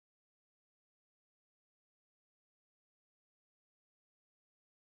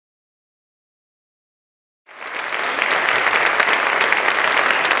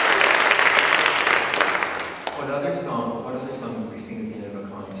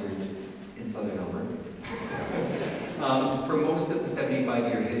For most of the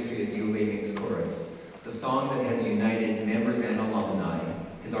 75-year history of U of A Mixed Chorus, the song that has united members and alumni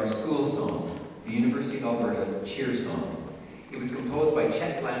is our school song, the University of Alberta Cheer Song. It was composed by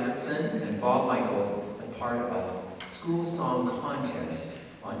Chet Lambertson and Bob Michaels as part of a school song contest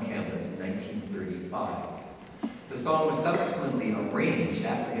on campus in 1935. The song was subsequently arranged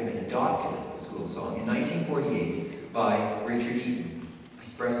after it had been adopted as the school song in 1948 by Richard Eaton,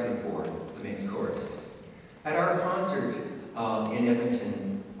 expressly for the Mixed Chorus. At our concert in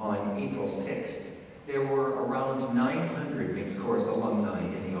Edmonton on April 6th, there were around 900 Mixed Chorus alumni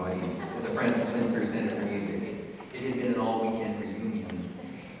in the audience at the Francis Winsberg Center for Music. It had been an all-weekend reunion.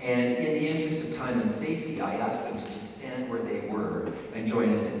 And in the interest of time and safety, I asked them to just stand where they were and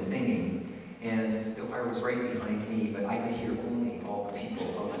join us in singing. And the choir was right behind me, but I could hear only all the people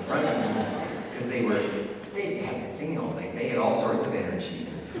out in front of me, because they had been singing all night. They had all sorts of energy.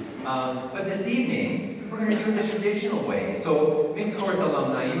 But this evening, we're going to do it the traditional way. So, Mixed Chorus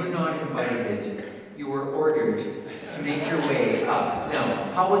alumni, you are not invited. You were ordered to make your way up. Now,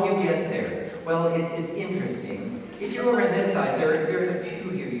 how will you get there? Well, it's interesting. If you're over on this side, there's a pew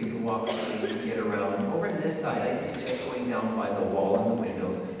here you can walk through and get around. Over on this side, I'd suggest going down by the wall and the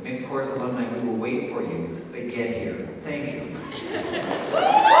windows. Mixed Chorus alumni, we will wait for you, but get here. Thank you.